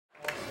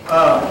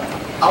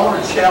I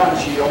want to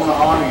challenge you. I want to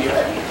honor you.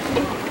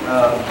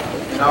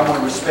 And I want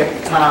to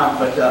respect the time.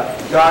 But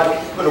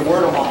God put a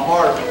word on my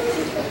heart.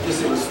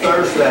 It was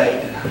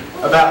Thursday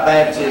about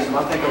baptism.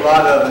 I think a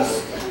lot of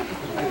us,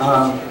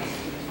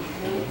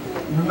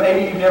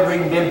 maybe you've never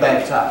even been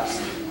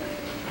baptized.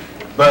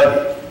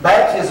 But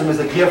baptism is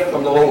a gift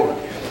from the Lord.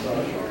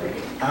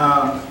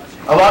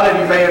 A lot of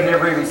you may have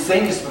never even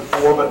seen this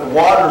before, but the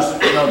waters,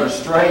 they're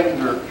straight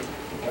and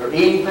they're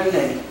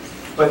even,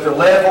 but they're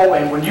level.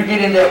 And when you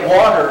get in that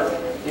water,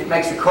 it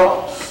makes a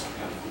cross.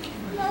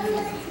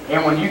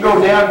 And when you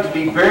go down to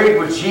be buried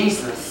with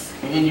Jesus,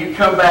 and then you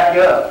come back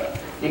up,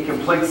 it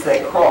completes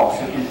that cross.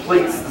 It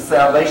completes the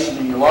salvation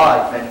in your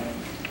life.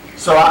 And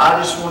so I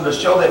just wanted to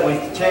show that,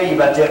 to tell you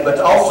about that. But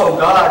also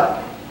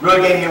God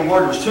really gave me a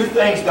word. There's two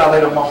things God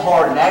laid on my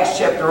heart. In Acts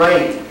chapter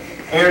 8,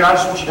 Aaron, I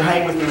just want you to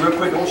hang with me real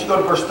quick. I want you to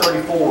go to verse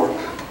 34.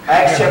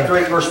 Acts chapter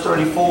 8, verse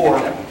 34.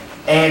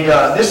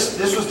 And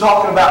this was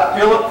talking about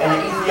Philip and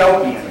an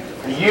Ethiopian,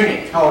 a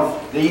eunuch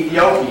called the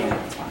Ethiopian.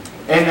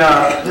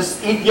 And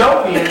this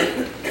Ethiopian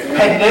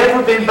had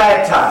never been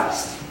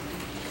baptized.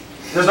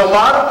 There's a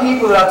lot of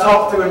people that I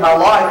talked to in my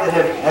life that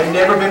have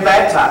never been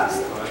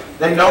baptized.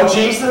 They know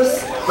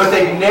Jesus, but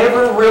they've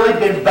never really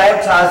been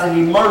baptized and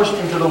immersed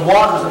into the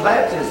waters of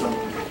baptism.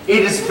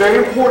 It is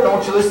very important. I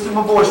want you to listen to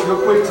my voice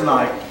real quick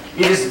tonight.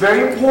 It is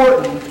very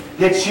important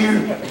that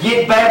you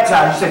get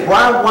baptized. You say,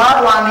 why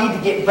do I need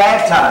to get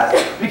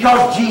baptized?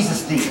 Because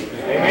Jesus did.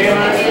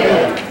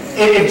 Amen.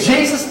 If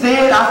Jesus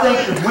did, I think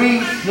that we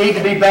need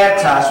to be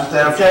baptized with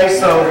that, okay?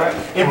 So,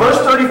 in verse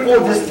 34,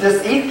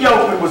 this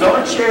Ethiopian was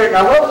on a chariot, and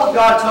I love what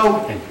God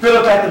told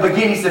Philip at the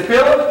beginning. He said,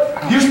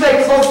 Philip, you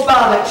stay close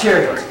by that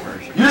chariot.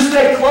 You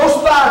stay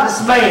close by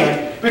this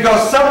man,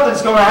 because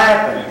something's going to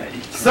happen.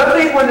 Some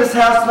people in this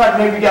house tonight,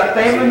 maybe you got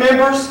family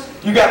members,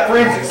 you got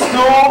friends at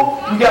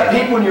school, you got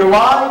people in your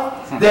life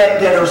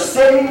that are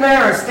sitting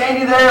there and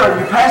standing there, or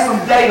you pass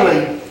them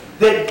daily,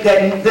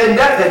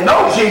 that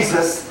know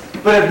Jesus,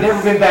 but have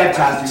never been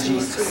baptized in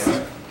Jesus.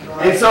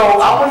 And so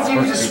I want to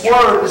give you this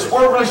word. This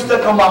word really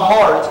stuck on my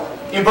heart.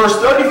 In verse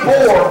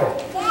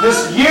 34,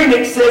 this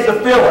eunuch said to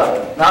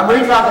Philip, now I'm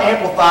reading out the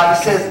Amplified,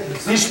 it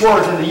says these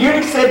words, and the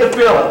eunuch said to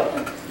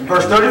Philip, in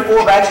verse 34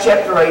 of Acts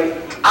chapter 8,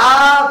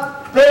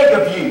 I beg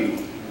of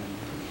you.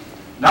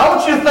 Now I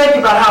want you to think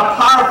about how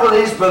powerful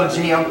it is, Brother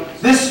Jim.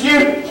 This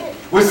eunuch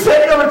was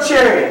sitting on a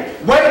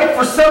chariot, waiting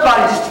for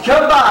somebody just to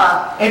come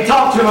by and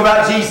talk to him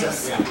about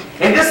Jesus.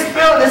 And this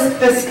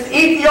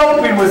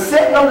Ethiopian was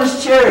sitting on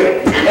this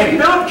chariot, and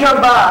Philip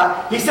come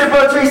by. He said,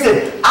 Brother Tree, he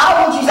said,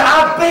 I want you to,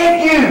 I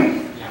beg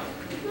you,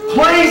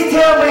 please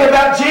tell me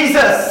about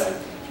Jesus.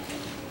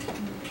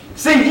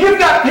 See, you've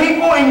got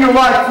people in your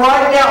life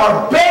right now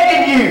are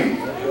begging you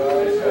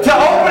to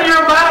open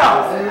your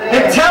mouth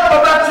and tell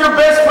them about your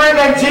best friend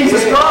named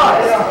Jesus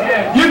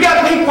Christ. You've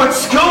got people at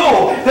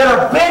school that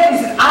are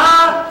begging,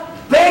 I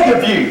beg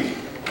of you.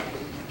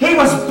 He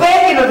was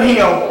begging of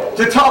him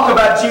to talk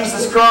about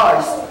Jesus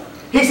Christ.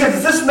 He said,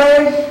 is this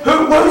man,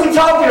 who's he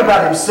talking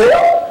about,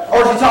 himself?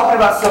 Or is he talking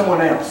about someone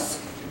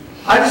else?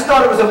 I just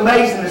thought it was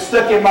amazing. It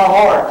stuck in my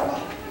heart.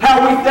 How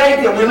we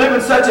think that we live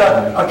in such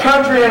a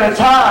country and a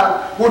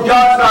time where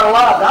God's not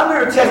alive. I'm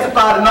here to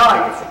testify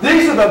tonight.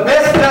 These are the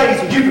best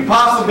days that you could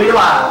possibly be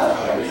alive.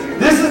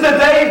 This is the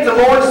day that the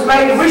Lord has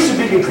made, and we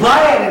should be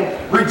glad and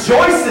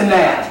rejoice in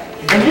that.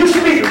 And you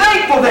should be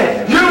thankful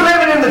that you're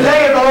living in the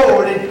day of the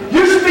Lord. And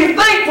you should be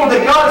thankful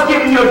that God's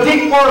given you a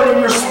deep word in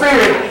your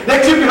spirit,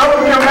 that you can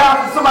open your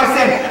mouth and somebody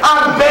saying,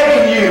 I'm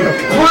begging you,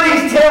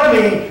 please tell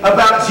me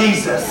about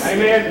Jesus.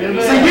 Amen.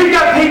 So you've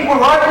got people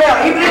right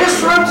now, even in this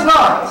room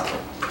tonight,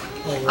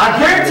 I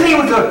guarantee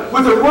with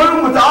a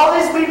room with all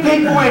these many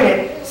people in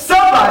it,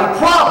 somebody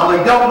probably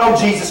don't know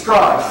Jesus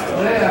Christ.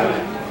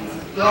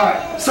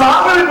 So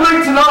I really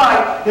believe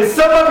tonight that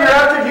some of you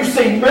out there, you've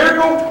seen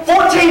miracle,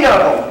 14 of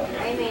them,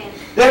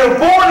 that are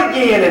born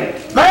again and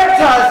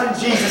baptized in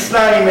Jesus'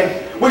 name. And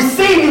we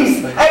see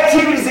these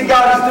activities that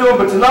God is doing,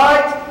 but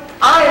tonight,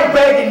 I am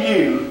begging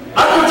you.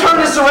 I'm going to turn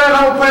this around,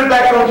 I'm going to put it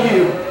back on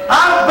you.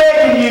 I'm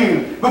begging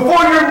you,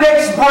 before your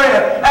next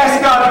breath,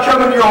 ask God to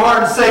come into your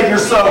heart and save your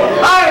soul.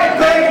 I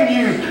am begging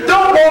you,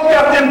 don't walk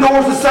out them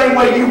doors the same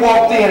way you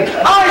walked in.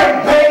 I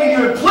am begging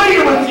you and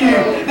pleading with you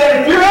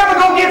that if you're ever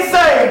going to get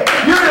saved,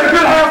 you're in a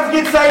good house to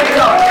get saved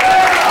tonight.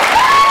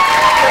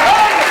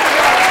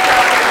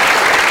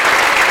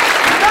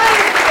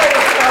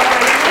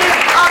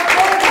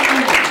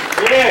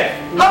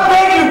 I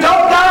beg you,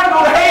 don't die and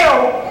go to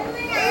hell.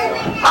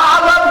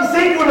 I love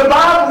Ezekiel in the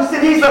Bible. He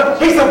said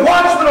he's a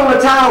watchman on the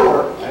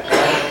tower.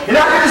 And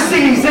I can just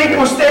see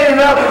Ezekiel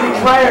standing up and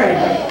declaring,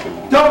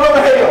 don't go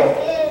to hell.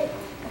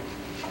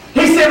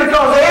 He said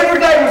because every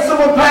day when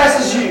someone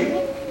passes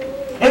you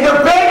and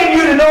they're begging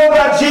you to know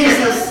about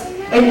Jesus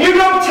and you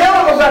don't tell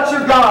them about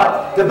your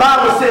God, the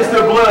Bible says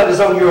their blood is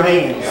on your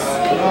hands.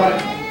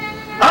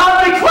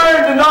 I'm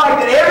declaring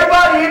tonight that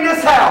everybody in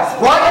this house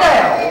right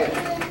now,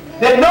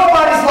 that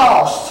nobody's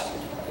lost.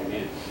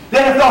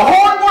 That if the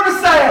horn were to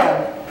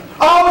sound,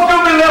 all that's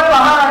going to be left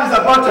behind is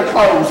a bunch of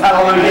clothes.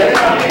 Hallelujah.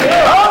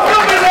 All that's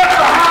going to be left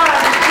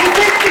behind is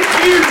these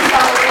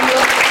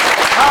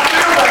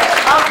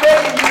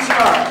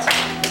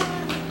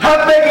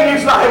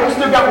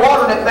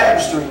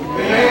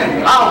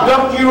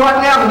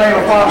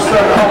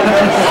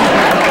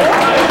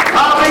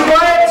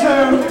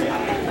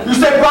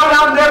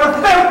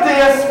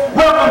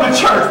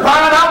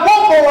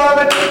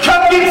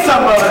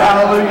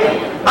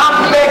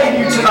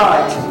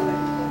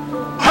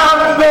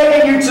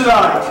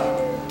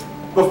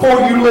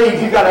before you leave,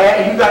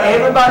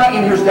 everybody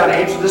in here's got to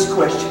answer this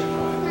question.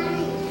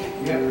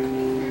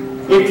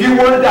 If you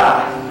were to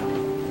die,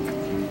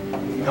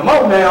 come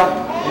on now.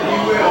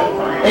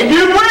 And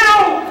you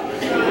will.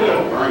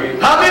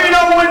 How many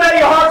know one day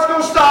your heart's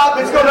going to stop?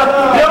 It's going to,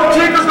 the old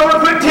ticker's going to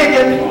quit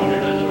ticking.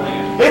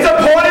 It's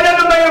appointed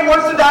that a man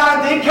wants to die,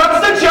 and then comes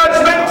the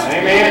judgment.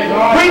 Amen.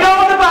 We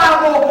know the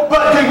Bible,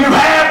 but do you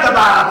have the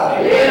Bible?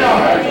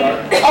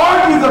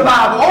 Are you the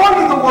Bible?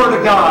 Are you the Word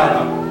of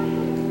God?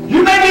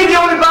 You may be the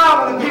only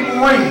Bible that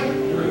people read.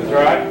 That's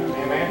right.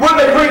 Amen. What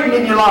are they reading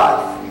in your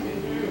life?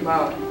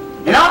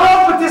 And I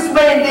love what this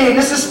man did.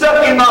 This is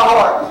stuck in my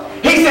heart.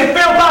 He said,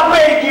 Philip, I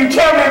beg you,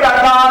 tell me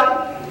about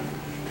God.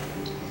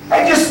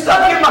 It just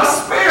stuck in my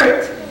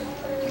spirit.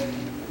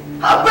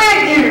 I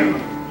beg you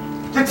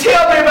to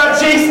tell me about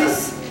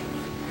Jesus.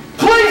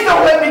 Please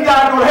don't let me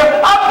die and go to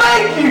hell. I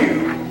beg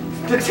you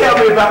to tell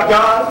me about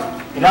God.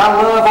 And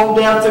I love on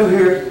down through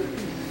here.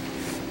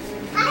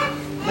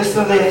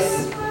 Listen to this.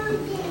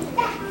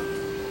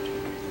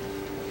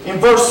 In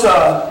verse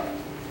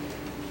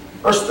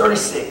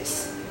 36.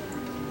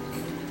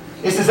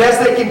 It says, as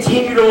they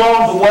continued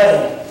along the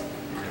way.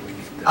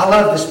 I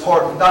love this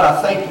part. God,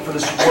 I thank you for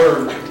this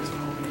word.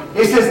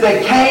 It says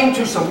they came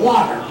to some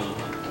water.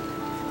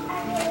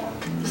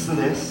 Listen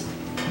to this.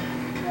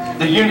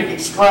 The eunuch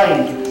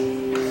exclaimed,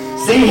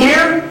 see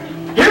here?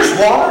 Here's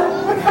water.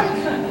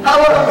 I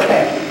love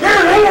that.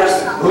 Here it is.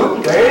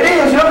 Oop, there it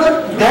is. You know,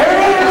 there it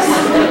is.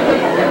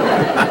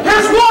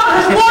 There's water.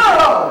 There's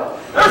water.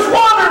 There's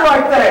water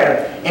right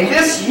there. And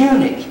this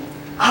eunuch,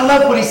 I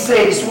love what he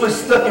said. It's really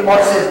stuck in what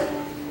it says.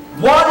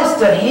 What is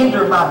to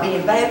hinder my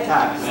being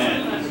baptized?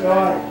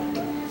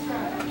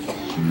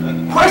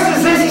 Question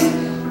is,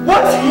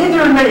 what's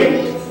hindering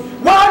me?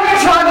 Why are you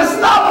trying to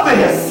stop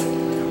this?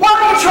 Why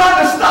are you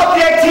trying to stop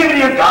the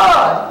activity of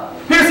God?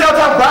 Here's how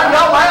I'm Brian,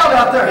 y'all loud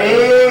out there.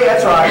 Hey,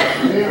 that's right.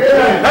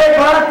 Hey,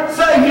 Brian,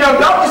 say, don't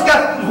just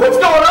got, what's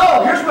going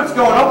on? Here's what's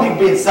going on. People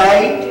being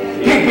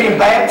saved. People being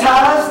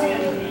baptized.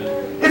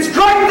 It's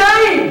great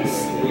things.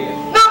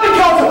 Not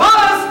because of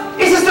us.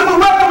 It's just that we're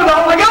welcome to the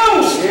Holy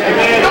Ghost.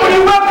 And when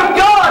you welcome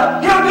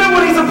God, He'll do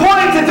what He's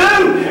appointed to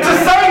do to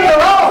save the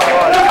lost.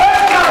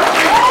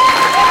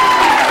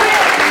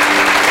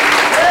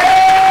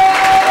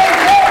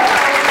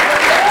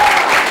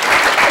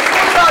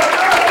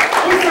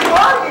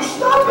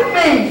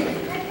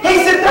 He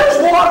said, there's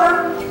water.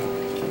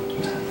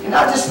 And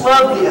I just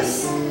love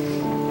this.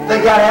 They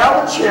got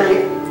out of the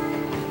chariot.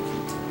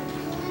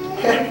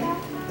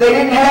 They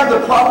didn't have the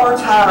proper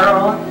attire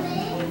on.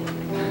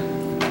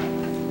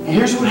 And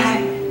here's what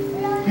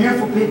happened.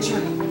 Beautiful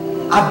picture.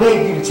 I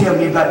beg you to tell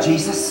me about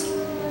Jesus.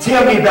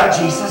 Tell me about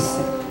Jesus.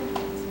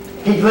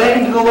 He led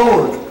him to the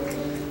Lord.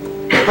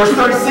 Verse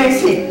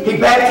 36, he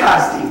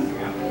baptized him.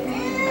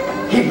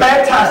 He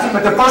baptized him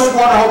at the first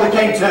water hole that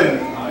came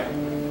to.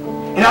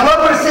 And I love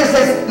what it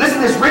says.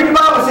 Listen to this. Read the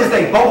Bible. It says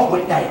they both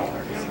went down.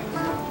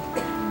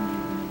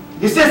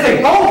 It says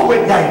they both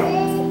went down.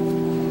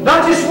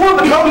 Not just one,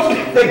 but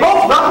they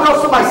both, not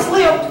because somebody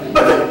slipped,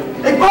 but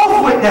they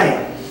both went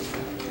down.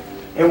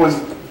 And when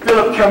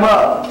Philip come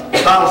up,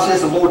 the Bible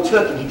says the Lord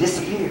took him. He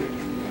disappeared.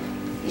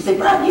 He said,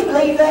 Brian, you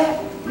believe that?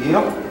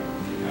 Yep.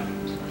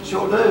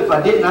 Sure do. If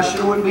I didn't, I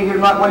sure wouldn't be here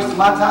tonight wasting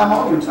my time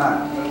or your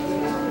time.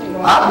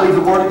 I believe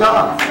the Word of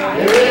God. I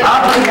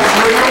believe it's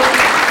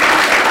real.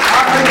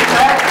 I believe it's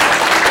that.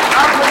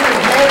 I believe in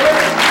heaven,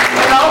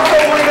 and I also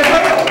believe in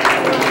hell.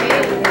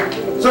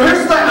 So here's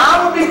the thing.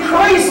 I would be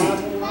crazy.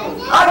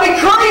 I'd be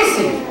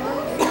crazy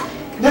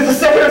just to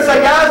sit here and say,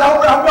 guys, I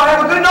hope y'all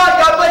have a good night.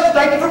 God bless you.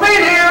 Thank you for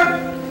being here.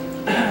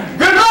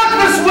 Good luck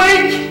this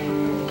week.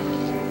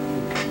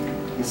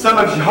 And some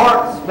of your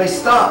hearts may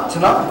stop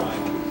tonight.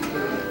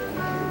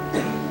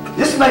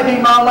 This may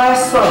be my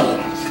last sermon.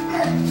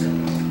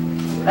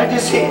 That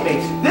just hit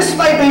me. This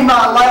may be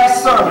my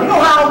last sermon. You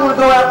know how I'm going to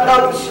go out,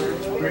 Coach?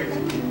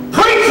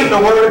 Preaching the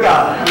Word of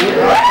God.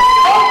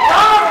 Oh,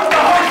 God is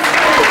the Holy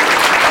Spirit.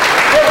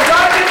 Well,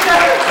 God didn't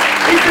say it.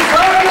 He says,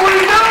 honey, what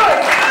are you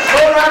doing?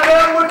 Lord, I've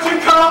done what you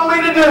called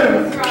me to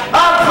do.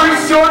 I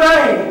preached your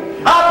name.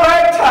 I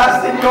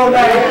baptized in your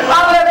name. I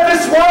left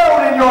this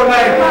world in your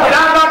name. And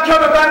I'm not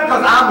coming back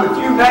because I'm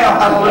with you now.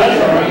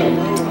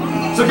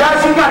 Hallelujah. So, guys,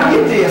 you got to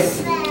get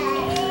this.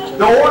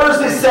 The orders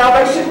is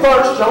salvation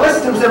first. Y'all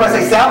listen to me.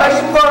 Everybody say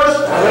salvation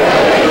first.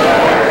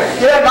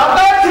 Yeah, not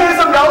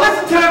baptism. Y'all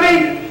listen to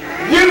me.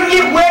 You can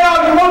get wet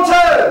all you want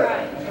to.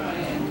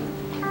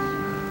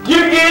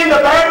 You can get in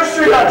the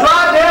baptistry a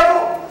dry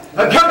devil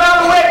and come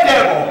out a wet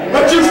devil,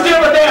 but you're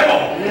still a devil.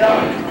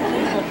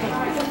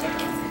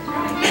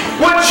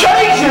 What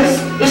changes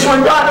is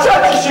when God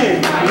touches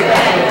you.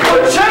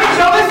 What changes,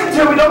 now listen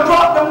to me, don't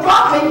drop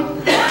me.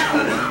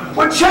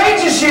 What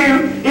changes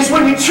you is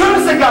when you truly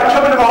say, God,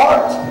 come into my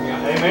heart.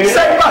 Amen.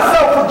 Say to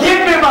myself,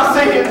 forgive me of my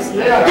sins.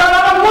 Yeah. God,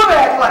 I don't want to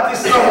act like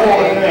this no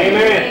more.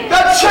 Amen.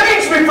 God,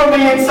 change me from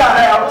the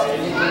inside out.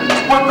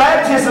 What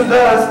baptism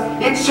does,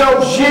 it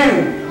shows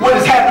you what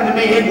has happened to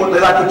me inwardly,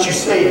 like what you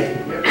said.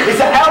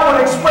 It's an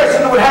outward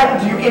expression of what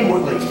happened to you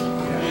inwardly.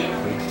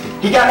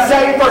 He got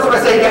saved first.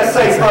 Everybody say he got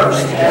saved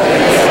first.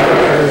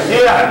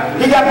 Yeah.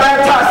 He got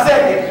baptized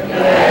second.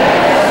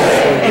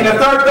 And the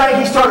third thing,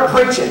 he started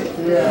preaching.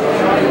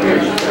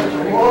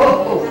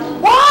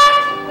 What?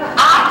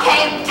 I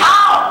can't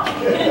talk.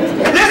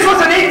 This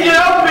was an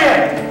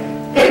Ethiopian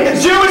in the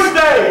Jewish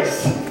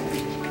days.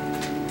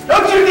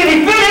 Don't you think he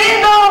fit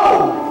in?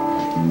 No.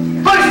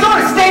 But he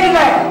started standing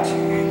out.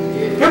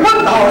 It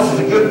wasn't, oh, this is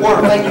a good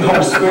word. Thank you,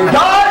 Holy Spirit.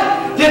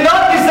 God did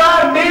not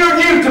design me or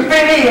you to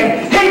fit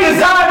in. He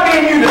designed me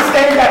and you to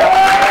stand out.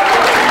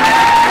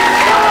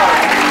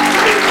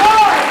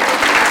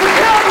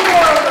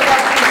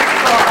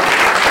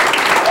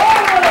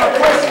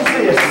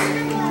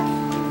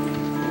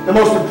 The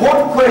most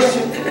important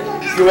question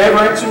you'll ever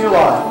answer in your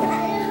life.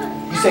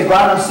 You say,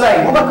 Brian, I'm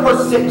saved. What about the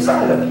person sitting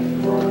beside of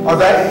you? Are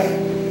they?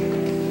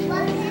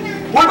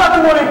 What about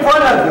the one in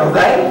front of you? Are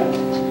they?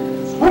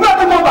 What about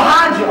the one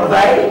behind you? Are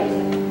they?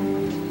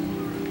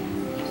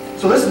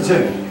 So listen to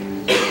me.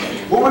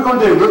 What we're going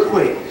to do real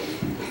quick,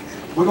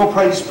 we're going to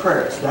pray this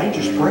prayer. It's a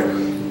dangerous prayer.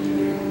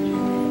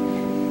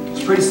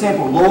 It's pretty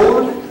simple.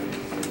 Lord,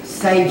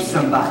 save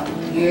somebody.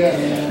 Yeah.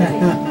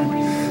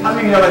 How many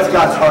of you know that's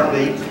God's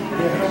heartbeat?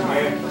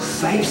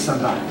 Save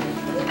somebody.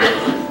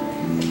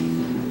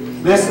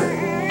 Listen,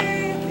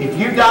 if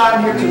you die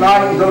in here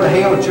tonight and go to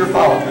hell, it's your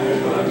fault.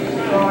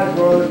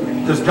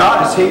 Because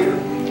God is here.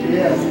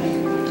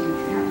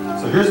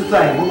 So here's the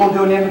thing. We're going to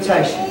do an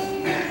invitation.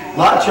 A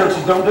lot of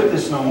churches don't do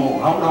this no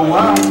more. I don't know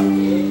why.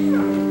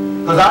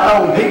 Because I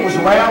know when people's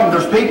around, when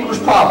there's people,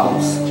 there's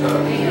problems.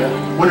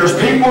 When there's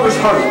people, there's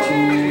hurt.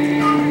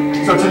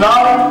 So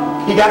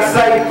tonight, he got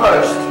saved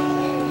first.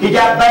 He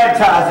got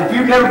baptized. If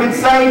you've never been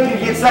saved, you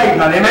get saved.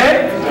 Now,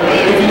 amen?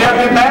 If you've never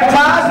been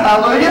baptized,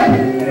 hallelujah.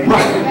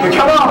 But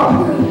come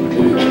on.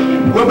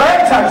 We're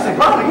baptized. You say,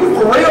 brother, are you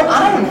for real?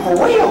 I am for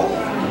real.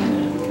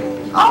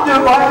 I'll do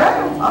it right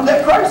now. I'm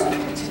that crazy.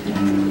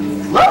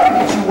 Love to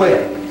get you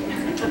wet.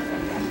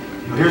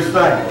 But here's the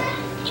thing.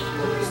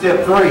 Step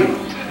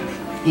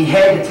 3. He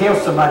had to tell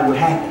somebody what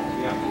happened.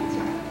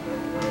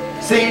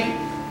 See,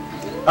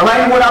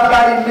 around what I've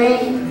got in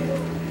me,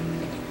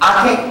 I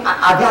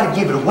got to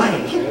give it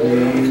away.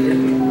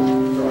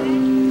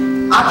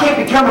 I can't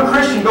become a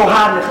Christian and go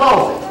hide in the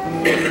closet.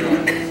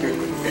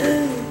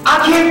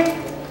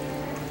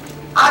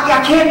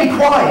 I can't be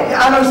quiet.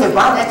 I know you said,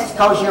 well, that's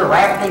because you're a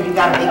rapper and you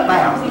got a big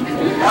mouth.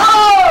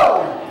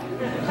 Oh!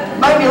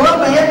 Maybe a little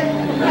bit.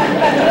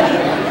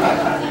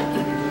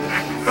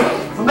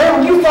 But man,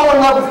 when you fall in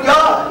love with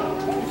God,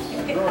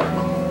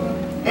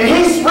 and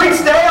He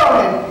reached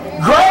down and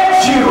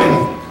grabbed you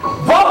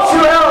and brought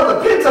you out of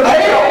the pits of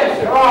hell.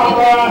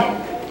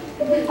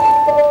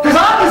 Because I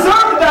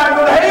deserve to die and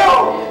go to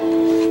hell.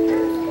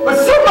 But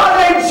somebody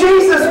named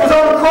Jesus was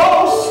on the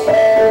cross.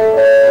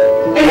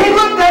 And He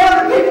looked down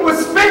and people were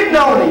spitting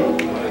on Him.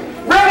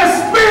 Ran a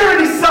spear in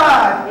His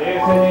side.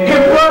 And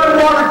blood and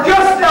water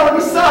gushed out of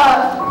His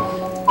side.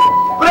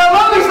 But I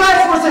love these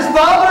last words. Says,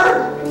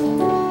 Father,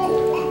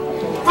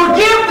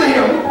 forgive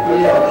them.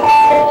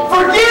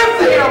 Forgive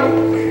them.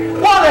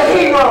 What a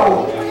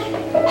hero.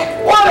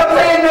 What a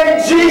man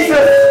named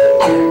Jesus.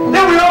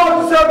 Then we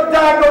all deserve to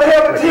die and go to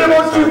heaven. Tim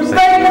wants you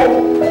thankful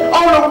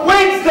on a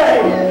Wednesday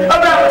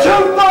about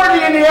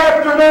 2:30 in the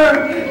afternoon.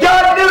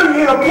 God knew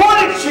He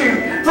appointed you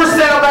for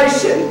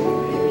salvation.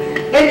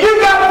 And you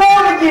got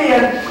born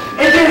again.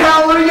 And then,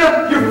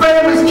 hallelujah, your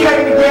families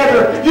came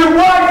together. Your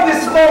wife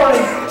this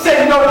morning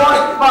said, you know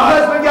what? My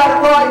husband got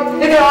it right,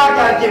 and now I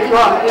got to get it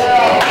right.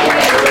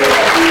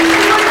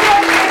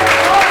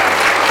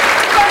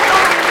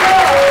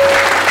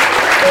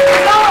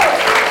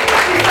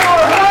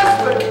 Her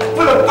husband,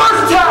 for the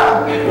first time,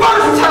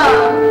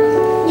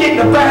 getting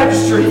the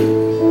baptistry.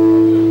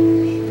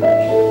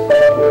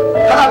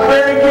 I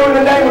bury you in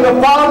the name of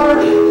the Father,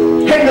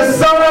 and the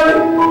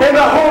Son, and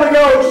the Holy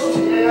Ghost.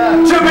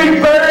 To be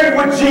buried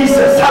with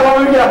Jesus,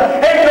 hallelujah,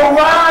 and to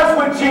rise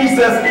with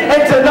Jesus.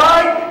 And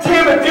tonight,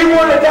 Tim, if you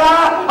want to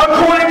die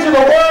according to the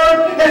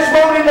word that's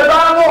wrote in the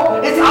Bible,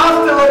 it's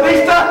hasta la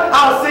vista.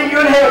 I'll see you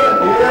in heaven.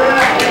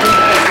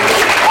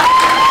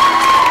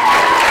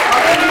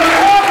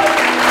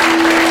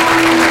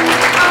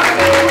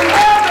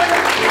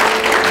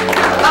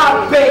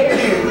 I beg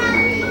you,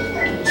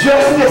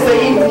 just as the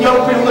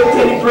Ethiopian looked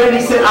at him and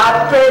he said,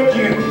 I beg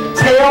you,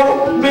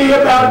 tell me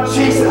about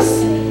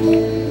Jesus.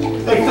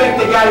 They think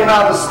they got him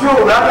out of the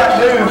school, but I've got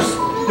news.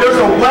 There's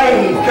a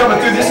wave coming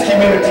through this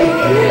community.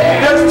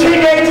 There's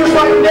teenagers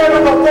like never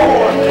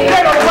before.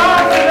 They're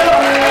rising up.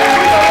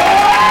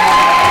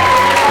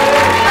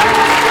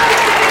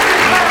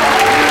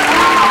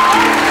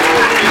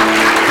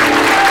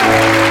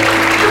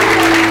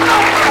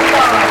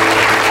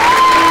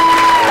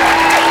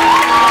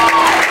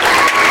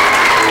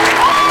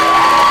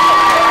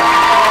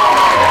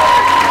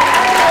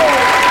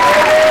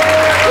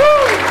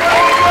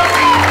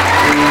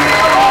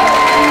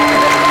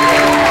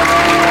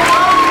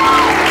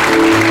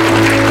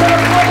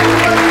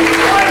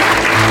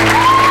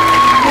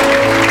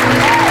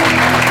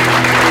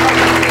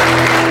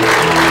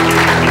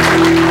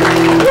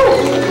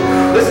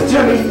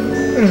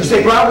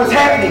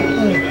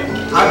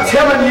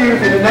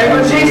 in the name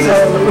of Jesus.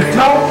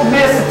 Don't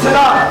miss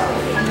tonight.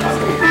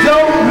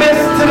 Don't miss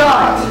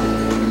tonight.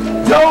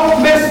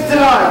 Don't miss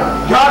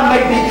tonight. God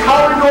may be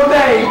calling your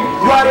name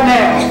right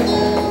now.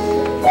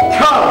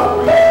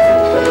 Come.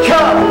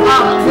 Come.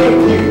 I beg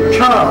you.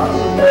 Come.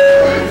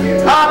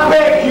 I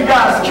beg you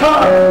guys.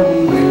 Come.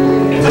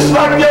 Just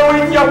like the old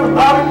Ethiopian,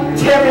 Bobby,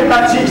 tell me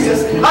about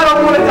Jesus. I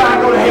don't want to die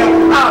and go to hell.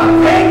 I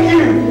beg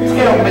you.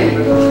 Tell me.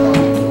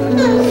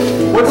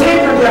 What's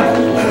hindering you?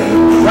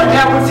 Right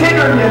now, what's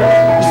hindering you?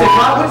 You say,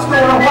 God, what's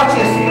going on? Watch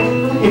this.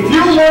 If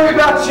you worry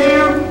about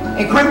you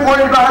and quit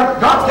worrying about her,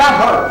 God's got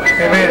her.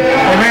 Amen.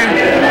 Amen.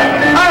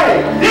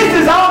 Hey, this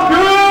is all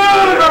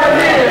good right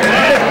here.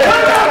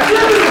 What about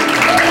you?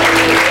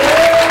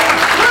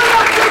 What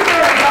about you,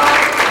 man, God?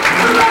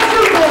 What about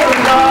you,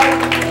 woman, God?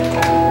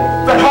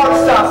 That heart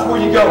stops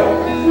where you go.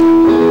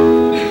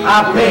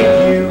 I beg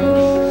you.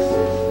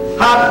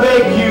 I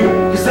beg you.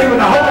 You see, when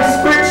the Holy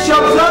Spirit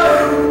shows up,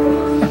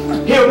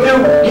 He'll do.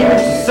 He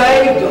wants to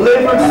save,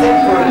 deliver, and set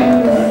free.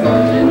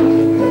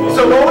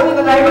 So, Lord, in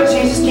the name of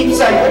Jesus, keep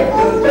saving,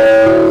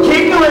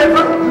 keep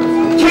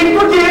delivering, keep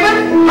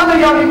forgiving. How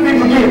many of y'all need to be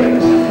forgiven?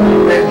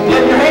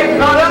 Get your hands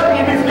not up,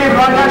 you need to be forgiven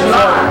right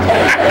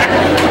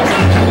now.